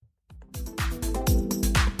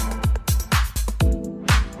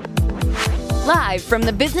Live from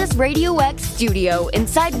the Business Radio X studio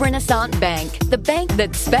inside Renaissance Bank, the bank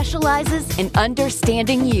that specializes in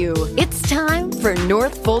understanding you. It's time for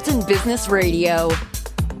North Fulton Business Radio.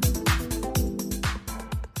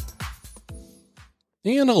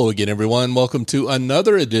 And hello again, everyone. Welcome to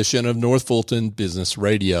another edition of North Fulton Business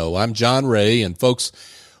Radio. I'm John Ray, and folks,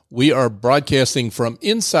 we are broadcasting from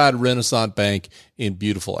inside Renaissance Bank in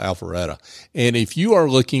beautiful Alpharetta. And if you are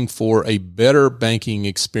looking for a better banking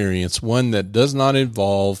experience, one that does not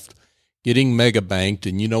involve getting mega banked,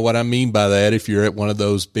 and you know what I mean by that if you're at one of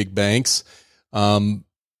those big banks,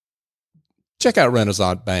 check out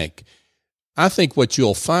Renaissance Bank. I think what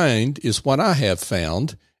you'll find is what I have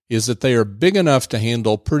found is that they are big enough to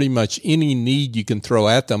handle pretty much any need you can throw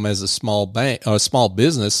at them as a small bank, a small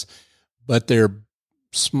business, but they're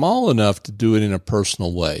small enough to do it in a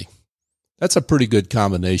personal way. That's a pretty good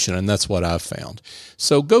combination, and that's what I've found.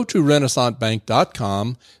 So go to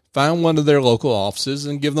renaissancebank.com, find one of their local offices,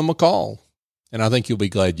 and give them a call. And I think you'll be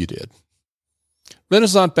glad you did.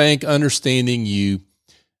 Renaissance Bank, understanding you,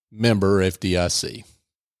 member FDIC.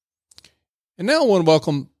 And now I want to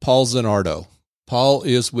welcome Paul Zanardo. Paul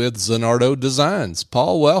is with Zanardo Designs.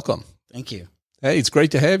 Paul, welcome. Thank you. Hey, it's great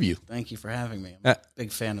to have you. Thank you for having me. I'm a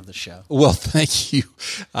big fan of the show. Well, thank you.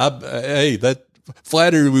 Hey, that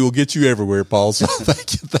flattery will get you everywhere, Paul. So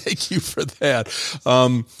thank you for that.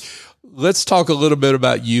 Let's talk a little bit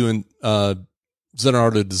about you and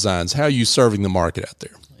Zanardo Designs. How are you serving the market out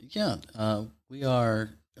there? Yeah, we are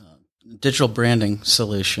digital branding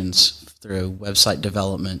solutions through website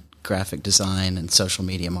development, graphic design, and social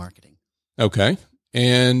media marketing. Okay.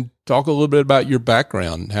 And talk a little bit about your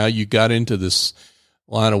background, how you got into this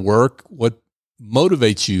line of work, what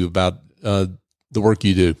motivates you about the work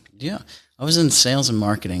you do. Yeah. I was in sales and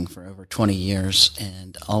marketing for over 20 years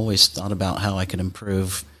and always thought about how I could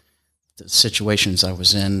improve the situations I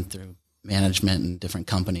was in through management and different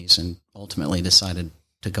companies, and ultimately decided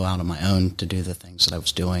to go out on my own to do the things that I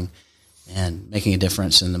was doing, and making a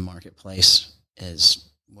difference in the marketplace is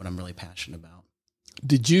what I'm really passionate about.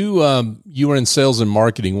 Did you, you were in sales and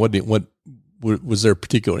marketing. What was there a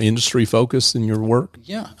particular industry focus in your work?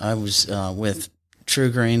 Yeah, I was with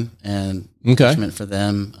TruGreen and management for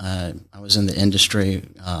them. I was in the industry,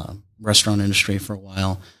 restaurant industry for a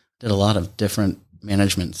while. Did a lot of different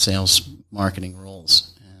management, sales, marketing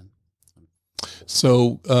roles.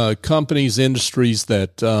 So companies, industries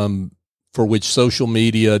that for which social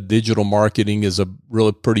media, digital marketing is a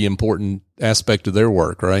really pretty important aspect of their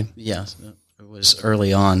work, right? Yes. It was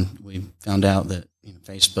early on. We found out that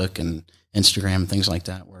Facebook and Instagram, things like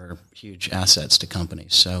that, were huge assets to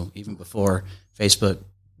companies. So even before Facebook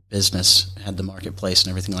business had the marketplace and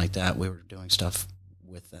everything like that, we were doing stuff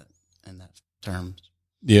with that in that terms.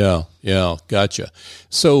 Yeah, gotcha.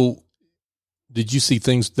 So did you see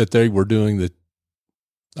things that they were doing that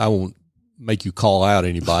I won't make you call out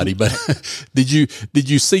anybody, but did you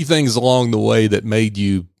see things along the way that made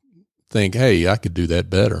you think, hey, I could do that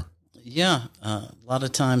better? Yeah, a lot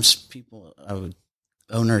of times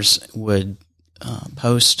owners would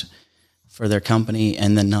post for their company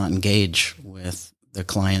and then not engage with their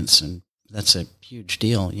clients, and that's a huge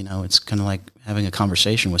deal. It's kind of like having a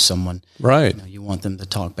conversation with someone. Right. You want them to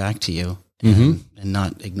talk back to you and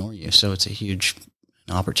not ignore you. So it's a huge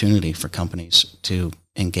opportunity for companies to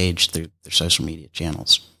engage through their social media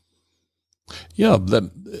channels. Yeah,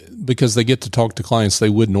 because they get to talk to clients they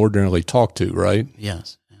wouldn't ordinarily talk to, right?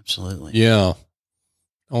 Yes. Absolutely. Yeah.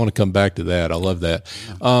 I want to come back to that. I love that.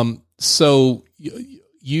 Yeah. So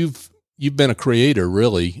you've been a creator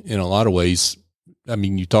really in a lot of ways. I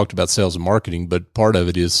mean, you talked about sales and marketing, but part of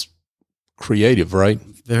it is creative, right?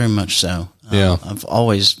 Very much so. Yeah. I've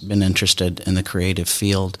always been interested in the creative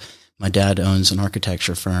field. My dad owns an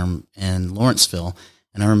architecture firm in Lawrenceville.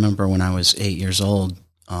 And I remember when I was 8 years old,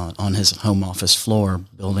 on his home office floor,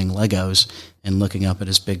 building Legos and looking up at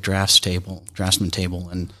his big draftsman table,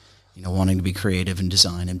 and wanting to be creative and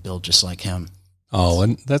design and build just like him. Oh,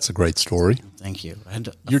 and that's a great story. Thank you.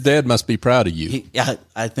 Your dad must be proud of you. Yeah,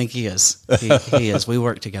 I think he is. He is. We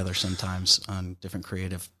work together sometimes on different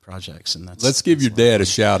creative projects, and Let's give your dad a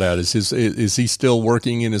shout out. Is he still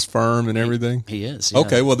working in his firm and everything? He is. Yeah.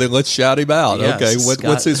 Okay, well then let's shout him out. Yes, okay,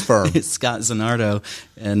 what's his firm? It's Scott Zanardo,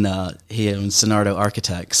 and he owns Zanardo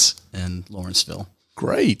Architects in Lawrenceville.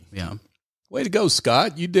 Great. Yeah. Way to go,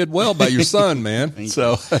 Scott. You did well by your son, man.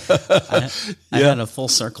 So I had a full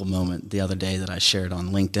circle moment the other day that I shared on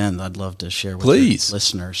LinkedIn that I'd love to share with your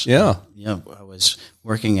listeners. Yeah. I was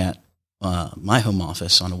working at my home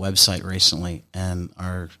office on a website recently, and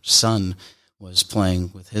our son was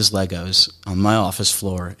playing with his Legos on my office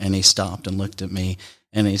floor, and he stopped and looked at me,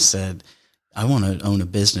 and he said, I want to own a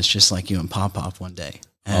business just like you and Pop one day.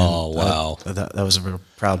 And oh, wow. That was a real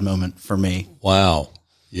proud moment for me. Wow.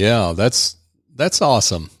 Yeah, that's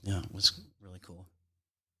awesome. Yeah, it was really cool.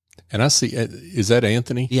 And I see, is that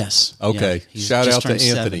Anthony? Yes. Okay. Yeah, shout out to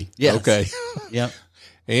Anthony. Yes. Okay. Yep.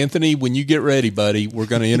 Anthony, when you get ready, buddy, we're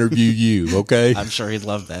going to interview you, okay? I'm sure he'd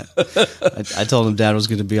love that. I told him Dad was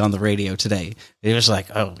going to be on the radio today. He was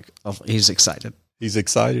like, oh, he's excited. He's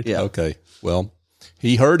excited? Yeah. Okay. Well,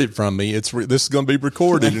 he heard it from me. This is going to be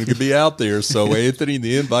recorded and it could be out there. So, Anthony,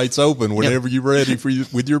 the invite's open whenever you're ready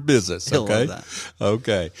with your business, He'll okay? love that.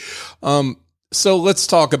 Okay. So let's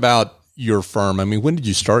talk about your firm. I mean, when did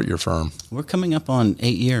you start your firm? We're coming up on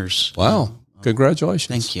 8 years. Wow. Congratulations.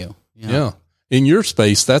 Thank you. Yeah. In your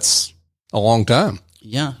space, that's a long time.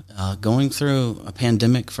 Yeah. Going through a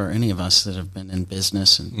pandemic for any of us that have been in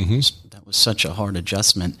business, and that was such a hard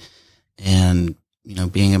adjustment. And,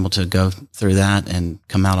 being able to go through that and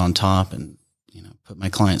come out on top and, put my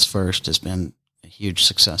clients first has been a huge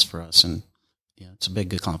success for us. And, it's a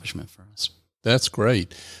big accomplishment for us. That's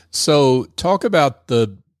great. So talk about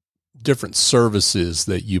the different services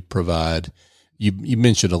that you provide. You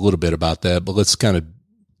mentioned a little bit about that, but let's kind of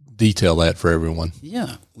detail that for everyone.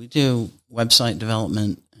 Yeah, we do website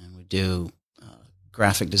development, and we do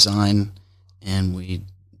graphic design, and we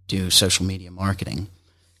do social media marketing.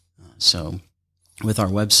 So with our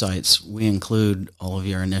websites, we include all of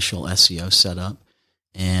your initial SEO setup,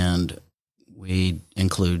 and we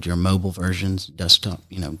include your mobile versions, desktop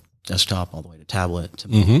all the way to tablet to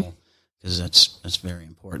mobile, because that's very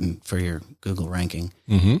important for your Google ranking.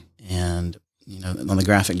 Mm-hmm. And, on the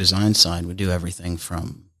graphic design side, we do everything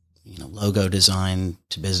from logo design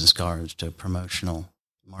to business cards to promotional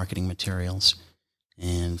marketing materials.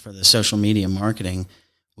 And for the social media marketing,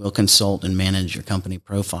 we'll consult and manage your company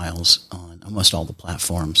profiles on almost all the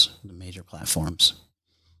platforms, the major platforms.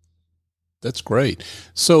 That's great.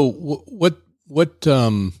 So what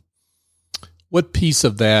piece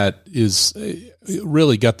of that is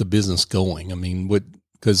really got the business going? I mean,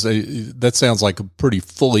 because that sounds like a pretty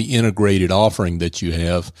fully integrated offering that you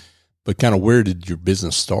have. But kind of where did your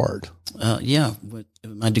business start?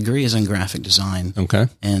 My degree is in graphic design. Okay.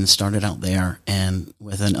 And started out there and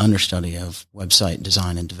with an understudy of website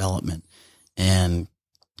design and development. And,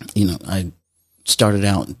 I started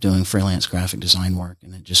out doing freelance graphic design work,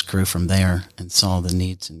 and it just grew from there, and saw the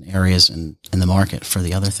needs and areas in the market for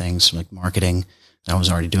the other things like marketing. I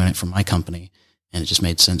was already doing it for my company, and it just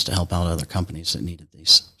made sense to help out other companies that needed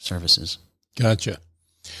these services. Gotcha.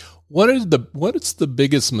 What is the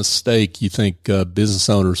biggest mistake you think business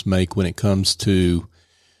owners make when it comes to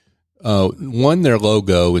one, their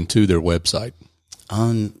logo, and two, their website?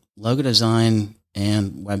 On logo design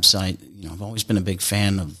and website, I've always been a big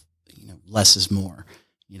fan of less is more.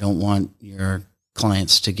 You don't want your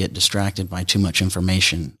clients to get distracted by too much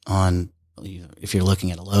information on if you're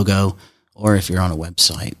looking at a logo or if you're on a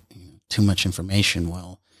website. Too much information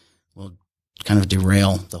will kind of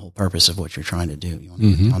derail the whole purpose of what you're trying to do. You want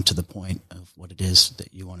to get on to the point of what it is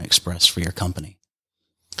that you want to express for your company.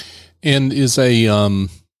 And is I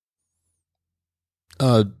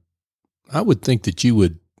would think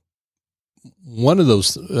that one of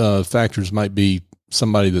those factors might be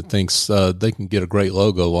somebody that thinks they can get a great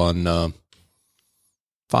logo on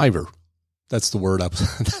Fiverr. That's the word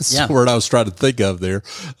the word I was trying to think of there.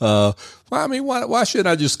 Why should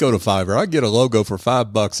I just go to Fiverr? I get a logo for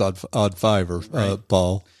 $5 on Fiverr, right.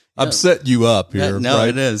 Paul. I'm setting you up here. No, right?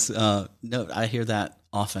 It is. No, I hear that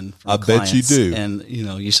often from I clients, bet you do. And,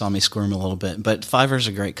 you saw me squirm a little bit. But Fiverr's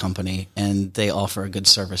a great company, and they offer a good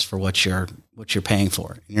service for what you're paying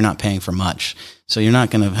for. You're not paying for much. So you're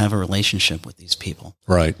not going to have a relationship with these people.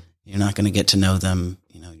 Right. You're not going to get to know them.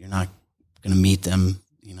 You're not going to meet them.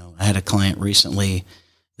 I had a client recently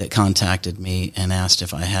that contacted me and asked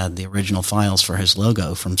if I had the original files for his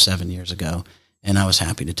logo from 7 years ago. And I was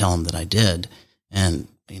happy to tell him that I did. And,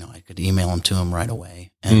 I could email them to him right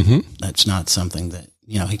away. And that's not something that,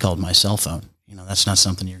 he called my cell phone. That's not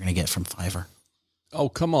something you're going to get from Fiverr. Oh,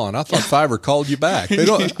 come on. I thought Fiverr called you back.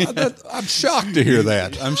 I'm shocked to hear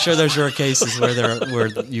that. I'm sure there's rare cases where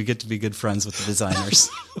you get to be good friends with the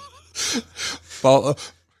designers. Well,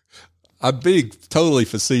 I'm being totally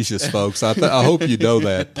facetious, folks. I hope you know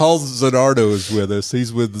that. Paul Zanardo is with us.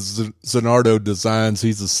 He's with Zanardo Designs.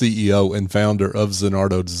 He's the CEO and founder of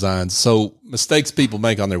Zanardo Designs. So mistakes people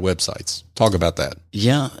make on their websites. Talk about that.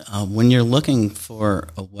 Yeah. When you're looking for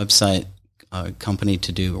a website company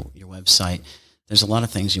to do your website, there's a lot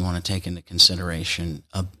of things you want to take into consideration.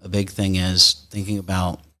 A big thing is thinking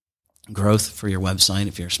about growth for your website.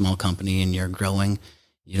 If you're a small company and you're growing,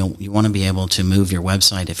 you want to be able to move your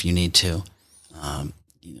website if you need to.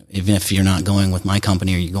 even if you're not going with my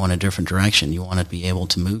company or you go in a different direction, you want to be able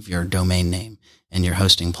to move your domain name and your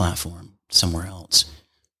hosting platform somewhere else.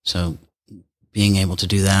 So being able to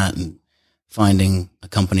do that and finding a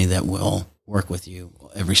company that will work with you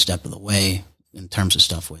every step of the way in terms of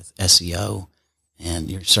stuff with SEO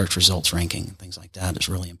and your search results ranking and things like that is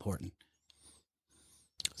really important.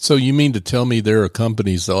 So you mean to tell me there are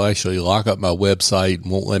companies that'll actually lock up my website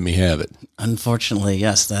and won't let me have it? Unfortunately,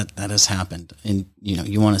 yes, that has happened. And,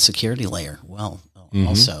 you want a security layer. Well,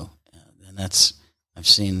 also, and I've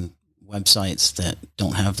seen websites that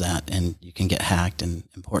don't have that, and you can get hacked, and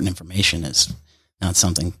important information is not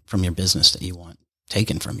something from your business that you want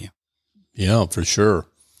taken from you. Yeah, for sure.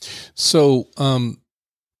 So,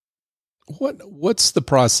 what's the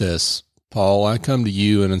process, Paul? I come to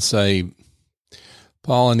you and say,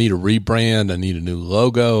 Paul, I need a rebrand. I need a new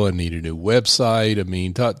logo. I need a new website. I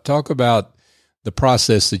mean, talk about the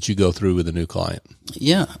process that you go through with a new client.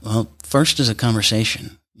 Yeah. Well, first is a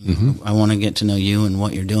conversation. I want to get to know you and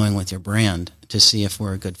what you're doing with your brand to see if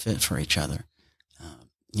we're a good fit for each other.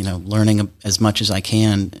 Learning as much as I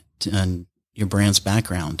can on your brand's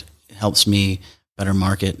background helps me better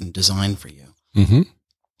market and design for you. Mm-hmm.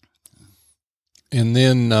 And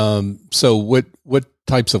then, so what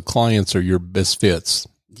types of clients are your best fits?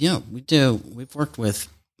 Yeah, we do. We've worked with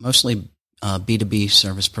mostly B2B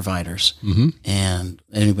service providers, and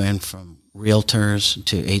anyone from realtors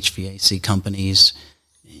to HVAC companies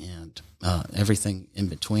and everything in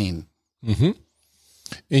between. Mm-hmm.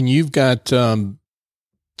 And you've got, I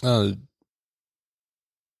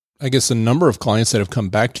guess, a number of clients that have come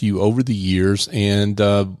back to you over the years and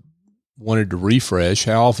wanted to refresh.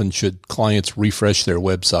 How often should clients refresh their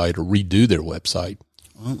website or redo their website?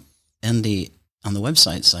 Well, on the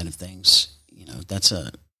website side of things, that's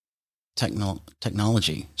a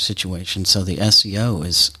technology situation. So the SEO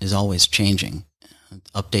is always changing.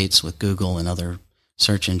 Updates with Google and other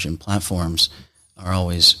search engine platforms are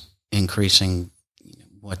always increasing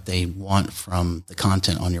what they want from the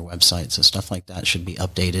content on your website. So stuff like that should be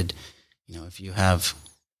updated. If you have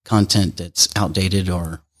content that's outdated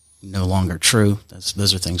or no longer true,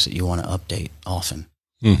 those are things that you want to update often.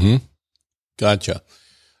 Mm-hmm. Gotcha.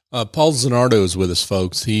 Paul Zanardo is with us,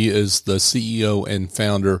 folks. He is the CEO and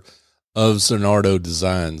founder of Zanardo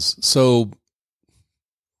Designs. So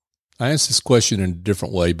I asked this question in a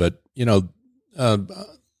different way, but I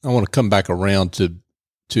want to come back around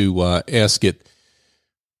to ask it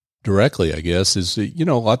directly, I guess. Is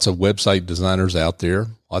lots of website designers out there,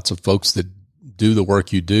 lots of folks that do the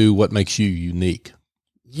work you do. What makes you unique?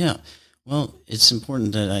 Yeah. Well, it's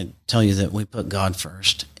important that I tell you that we put God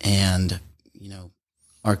first, and,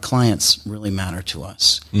 our clients really matter to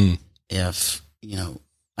us. If,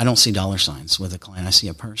 I don't see dollar signs with a client, I see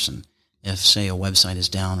a person. If, say, a website is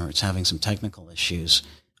down or it's having some technical issues,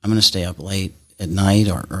 I'm going to stay up late at night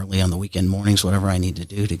or early on the weekend mornings, whatever I need to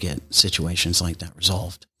do to get situations like that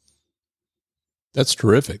resolved. That's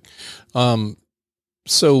terrific.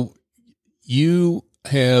 So you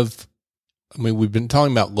have, we've been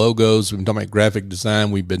talking about logos, we've been talking about graphic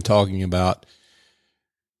design, we've been talking about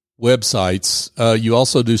websites. You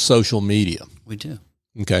also do social media. We do.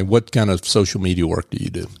 Okay. What kind of social media work do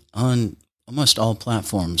you do? On almost all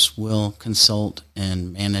platforms, we'll consult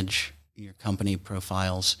and manage your company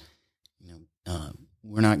profiles.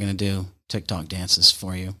 We're not going to do TikTok dances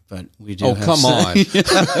for you, but we do. Oh, come on.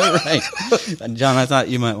 Right. John, I thought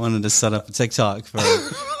you might wanted to set up a TikTok for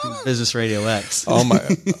Business Radio X. Oh my,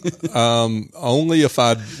 only if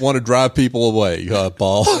I want to drive people away,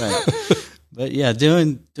 Paul. Right. But yeah,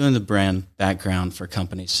 doing the brand background for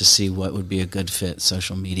companies to see what would be a good fit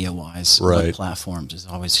social media wise, right, what platforms is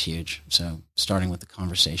always huge. So starting with the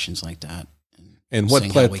conversations like that. And what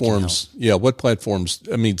platforms? Yeah, what platforms?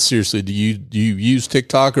 Seriously, do you use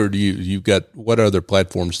TikTok, or what other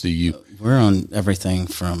platforms do you? We're on everything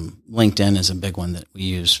from LinkedIn is a big one that we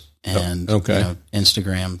use, and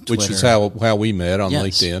Instagram, Twitter. Which is how we met on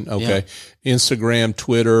LinkedIn. Okay, yeah. Instagram,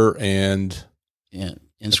 Twitter, and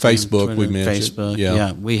Facebook. Twitter, we mentioned Facebook.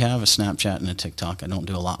 Yeah, we have a Snapchat and a TikTok. I don't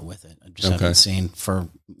do a lot with it. I just haven't seen for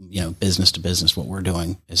business to business what we're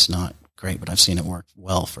doing is not great, but I've seen it work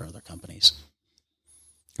well for other companies.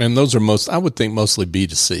 And those are I would think mostly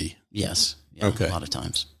B2C. Yes. Yeah, okay. A lot of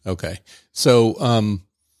times. Okay. So,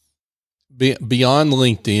 beyond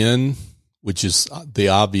LinkedIn, which is the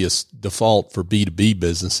obvious default for B2B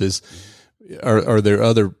businesses, are there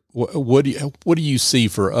other, what do you see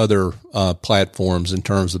for other, platforms in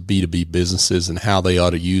terms of B2B businesses and how they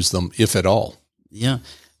ought to use them, if at all? Yeah.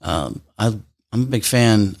 I'm a big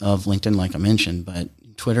fan of LinkedIn, like I mentioned, but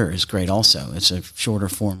Twitter is great also. It's a shorter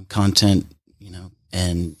form content,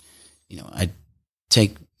 and, I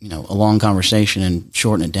take, a long conversation and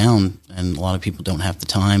shorten it down. And a lot of people don't have the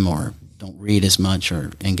time or don't read as much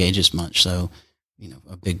or engage as much. So,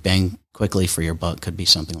 a big bang quickly for your buck could be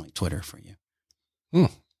something like Twitter for you.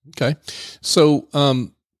 Okay. So,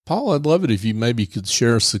 Paul, I'd love it if you maybe could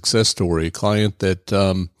share a success story, a client that,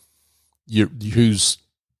 who's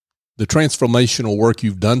the transformational work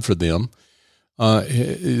you've done for them,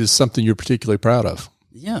 is something you're particularly proud of.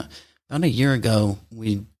 Yeah. About a year ago,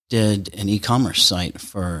 we did an e-commerce site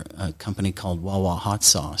for a company called Wawa Hot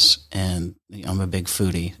Sauce. And I'm a big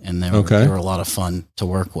foodie, and they were a lot of fun to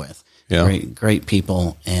work with. Yeah. Great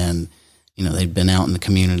people. And, they'd been out in the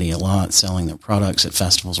community a lot selling their products at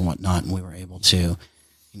festivals and whatnot. And we were able to,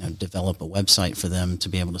 develop a website for them to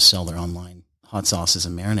be able to sell their online hot sauces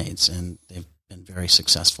and marinades. And they've been very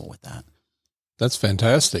successful with that. That's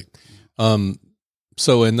fantastic.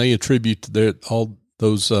 So, and they attribute all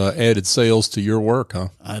those added sales to your work, huh?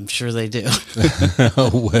 I'm sure they do.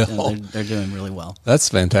 Well, they're doing really well. That's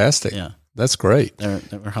fantastic. Yeah. That's great. Their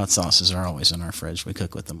hot sauces are always in our fridge. We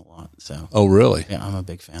cook with them a lot. So. Oh, really? Yeah, I'm a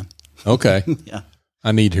big fan. Okay. Yeah.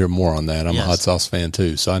 I need to hear more on that. I'm a hot sauce fan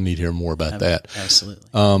too, so I need to hear more about that. Absolutely.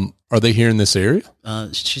 Are they here in this area?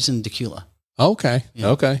 She's in Decula. Okay. Yeah,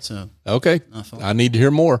 okay. So okay. I need to hear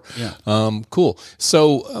more. Yeah. Cool.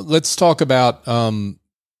 So let's talk about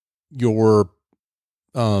your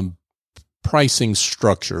pricing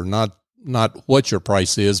structure, not what your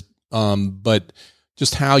price is, but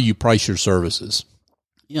just how you price your services.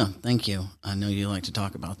 Yeah, thank you. I know you like to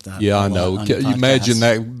talk about that. Yeah, I know. Can you imagine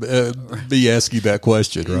that be asking that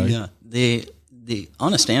question, right? Yeah. The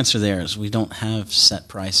honest answer there is we don't have set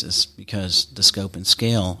prices because the scope and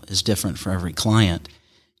scale is different for every client.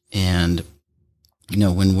 And,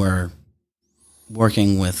 when we're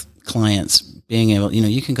working with clients, being able,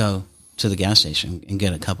 you can go to the gas station and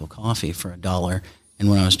get a cup of coffee for $1. And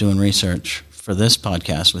when I was doing research for this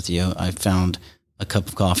podcast with you, I found a cup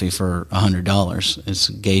of coffee for $100. It's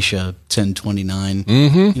Geisha 1029.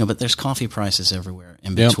 Mm-hmm. But there's coffee prices everywhere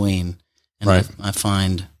in between. And right. I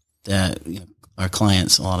find that our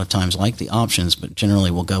clients a lot of times like the options, but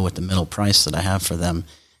generally will go with the middle price that I have for them.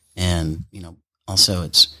 And also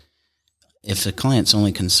if the client's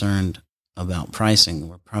only concerned about pricing,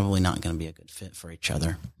 we're probably not going to be a good fit for each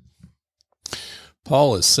other.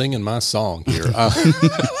 Paul is singing my song here.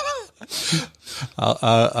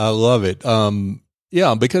 I love it.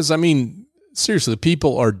 Yeah, because seriously,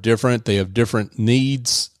 people are different. They have different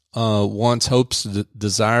needs, wants, hopes,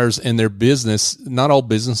 desires, and their business. Not all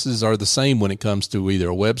businesses are the same when it comes to either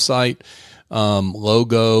a website,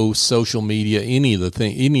 logo, social media, any of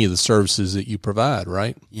the services that you provide.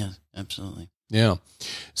 Right? Yeah, absolutely. Yeah.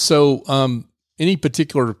 So, any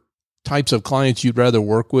particular types of clients you'd rather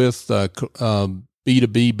work with?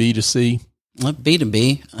 B2B, B2C. Well,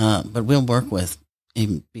 B2B, but we'll work with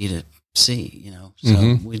even B2C,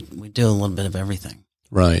 so we do a little bit of everything.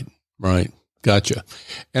 Right. Gotcha.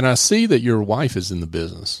 And I see that your wife is in the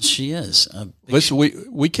business. She is. Listen,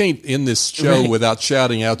 we can't end this show without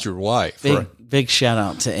shouting out your wife. Big shout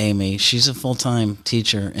out to Amy. She's a full-time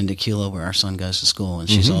teacher in Decula where our son goes to school, and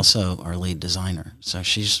she's also our lead designer. So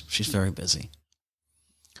she's very busy.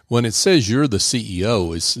 When it says you're the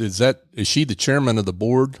CEO, is she the chairman of the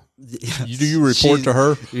board? Yes. Do you report to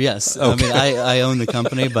her? Yes. Okay. I own the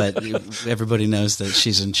company, but everybody knows that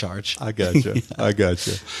she's in charge. I gotcha. Yeah. I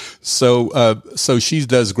gotcha. So she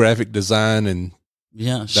does graphic design and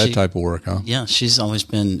that type of work, huh? Yeah. She's always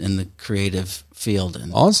been in the creative field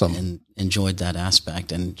and awesome and enjoyed that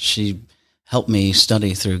aspect. And she helped me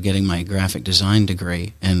study through getting my graphic design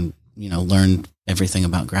degree and, learned everything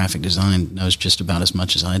about graphic design, knows just about as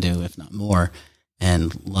much as I do, if not more,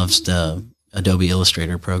 and loves the Adobe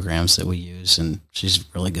Illustrator programs that we use, and she's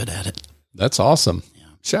really good at it. That's awesome. Yeah.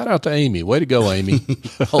 Shout out to Amy. Way to go, Amy.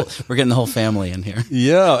 We're getting the whole family in here.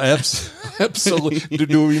 Yeah, absolutely.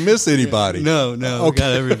 Do we miss anybody? No, okay. We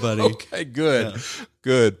got everybody. Okay, good. Yeah.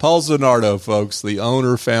 Good. Paul Zanardo, folks, the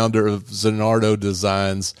owner, founder of Zanardo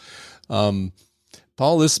Designs.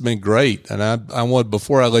 Paul, this has been great. And I want,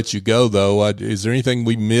 before I let you go though, is there anything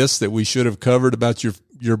we missed that we should have covered about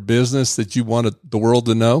your business that you wanted the world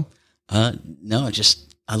to know? No,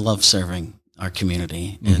 I love serving our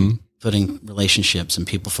community and putting relationships and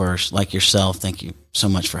people first, like yourself. Thank you so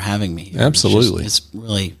much for having me here. Absolutely. It's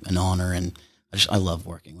really an honor, and I love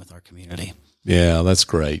working with our community. Yeah, that's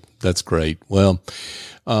great. That's great. Well,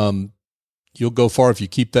 you'll go far if you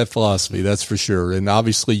keep that philosophy. That's for sure. And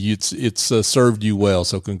obviously it's served you well.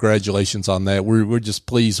 So congratulations on that. We're just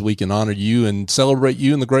pleased we can honor you and celebrate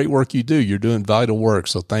you and the great work you do. You're doing vital work.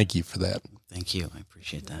 So thank you for that. Thank you. I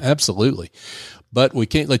appreciate that. Absolutely. But we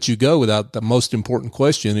can't let you go without the most important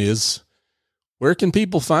question is, where can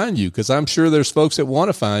people find you? Because I'm sure there's folks that want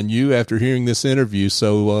to find you after hearing this interview.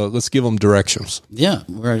 So let's give them directions. Yeah,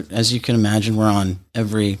 as you can imagine, we're on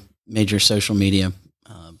every major social media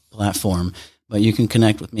platform. But you can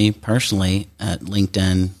connect with me personally at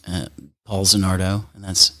LinkedIn at Paul Zanardo, and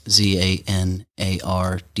that's ZANARDO,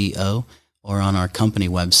 or on our company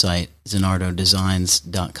website,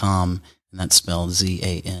 zanardodesigns.com, and that's spelled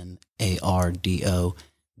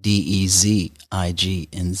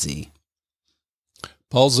ZANARDODEZIGNZ.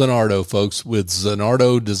 Paul Zanardo, folks, with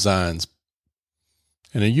Zanardo Designs.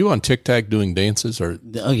 And are you on TikTok doing dances or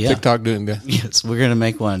TikTok doing dances? Yes, we're going to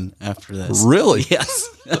make one after this. Really? Yes.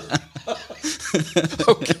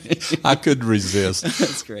 Okay. I couldn't resist.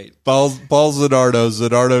 That's great. Paul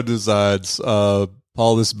Zanardo Designs.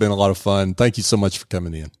 Paul, this has been a lot of fun. Thank you so much for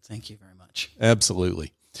coming in. Thank you very much.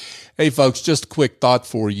 Absolutely. Hey, folks, just a quick thought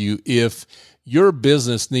for you. If your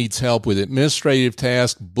business needs help with administrative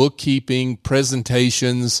tasks, bookkeeping,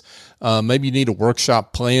 presentations, maybe you need a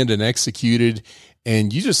workshop planned and executed,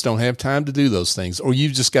 and you just don't have time to do those things, or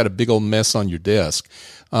you've just got a big old mess on your desk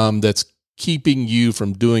that's keeping you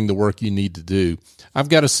from doing the work you need to do, I've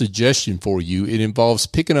got a suggestion for you. It involves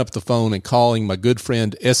picking up the phone and calling my good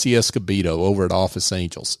friend Essie Escobedo over at Office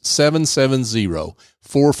Angels.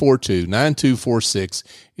 770-442-9246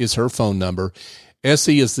 is her phone number.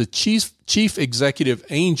 Essie is the chief executive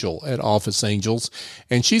angel at Office Angels,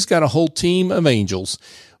 and she's got a whole team of angels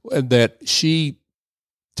that she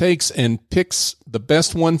takes and picks the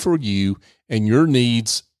best one for you and your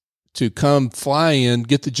needs to come fly in,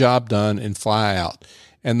 get the job done, and fly out.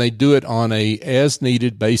 And they do it on a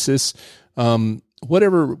as-needed basis,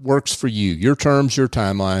 whatever works for you, your terms, your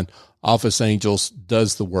timeline. Office Angels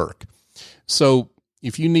does the work. So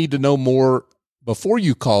if you need to know more before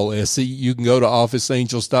you call Essie, you can go to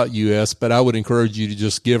officeangels.us, but I would encourage you to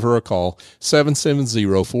just give her a call,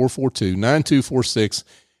 770-442-9246,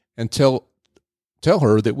 and tell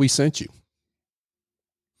her that we sent you.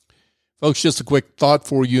 Folks, just a quick thought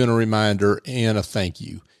for you and a reminder and a thank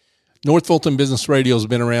you. North Fulton Business Radio has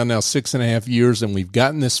been around now 6.5 years, and we've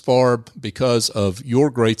gotten this far because of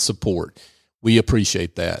your great support. We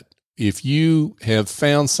appreciate that. If you have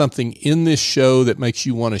found something in this show that makes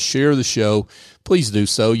you want to share the show, please do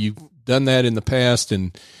so. You've done that in the past,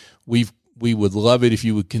 and we would love it if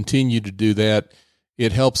you would continue to do that.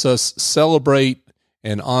 It helps us celebrate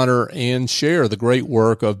and honor and share the great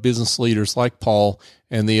work of business leaders like Paul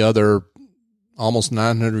and the other almost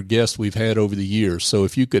 900 guests we've had over the years. So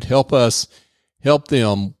if you could help us help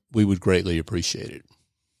them, we would greatly appreciate it.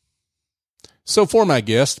 So for my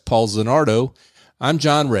guest, Paul Zanardo, I'm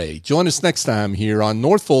John Ray. Join us next time here on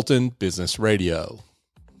North Fulton Business Radio.